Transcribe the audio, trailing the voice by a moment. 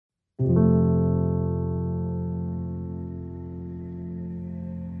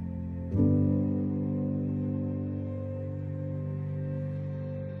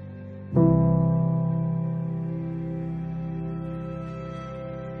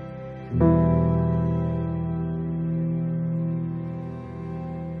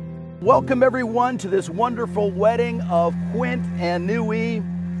Welcome everyone to this wonderful wedding of Quint and Nhu-Y.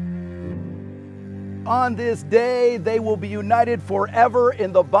 On this day, they will be united forever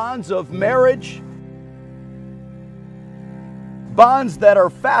in the bonds of marriage, bonds that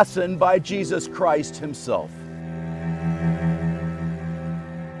are fastened by Jesus Christ himself.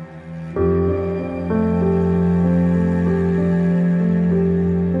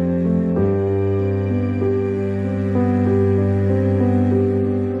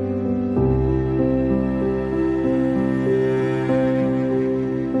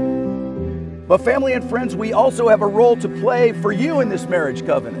 But family and friends, we also have a role to play for you in this marriage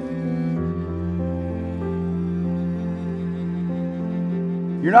covenant.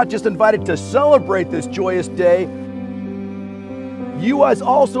 You're not just invited to celebrate this joyous day, you have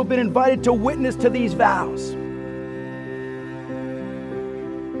also been invited to witness to these vows,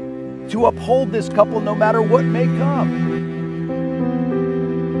 to uphold this couple no matter what may come.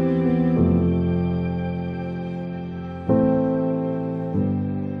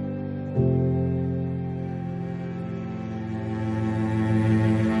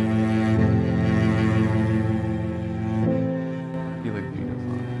 You look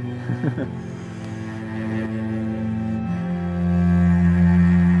beautiful.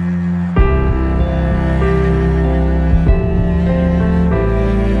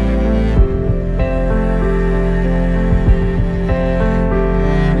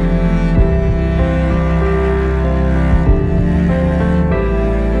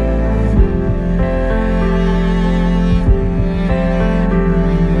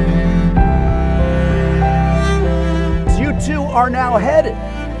 Are now headed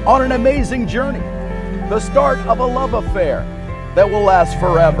on an amazing journey, the start of a love affair that will last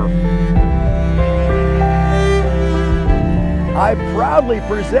forever. I proudly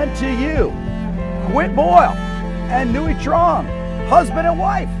present to you Quint Nhu-Y and Nhu-Y, husband and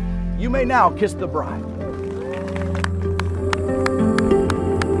wife. You may now kiss the bride.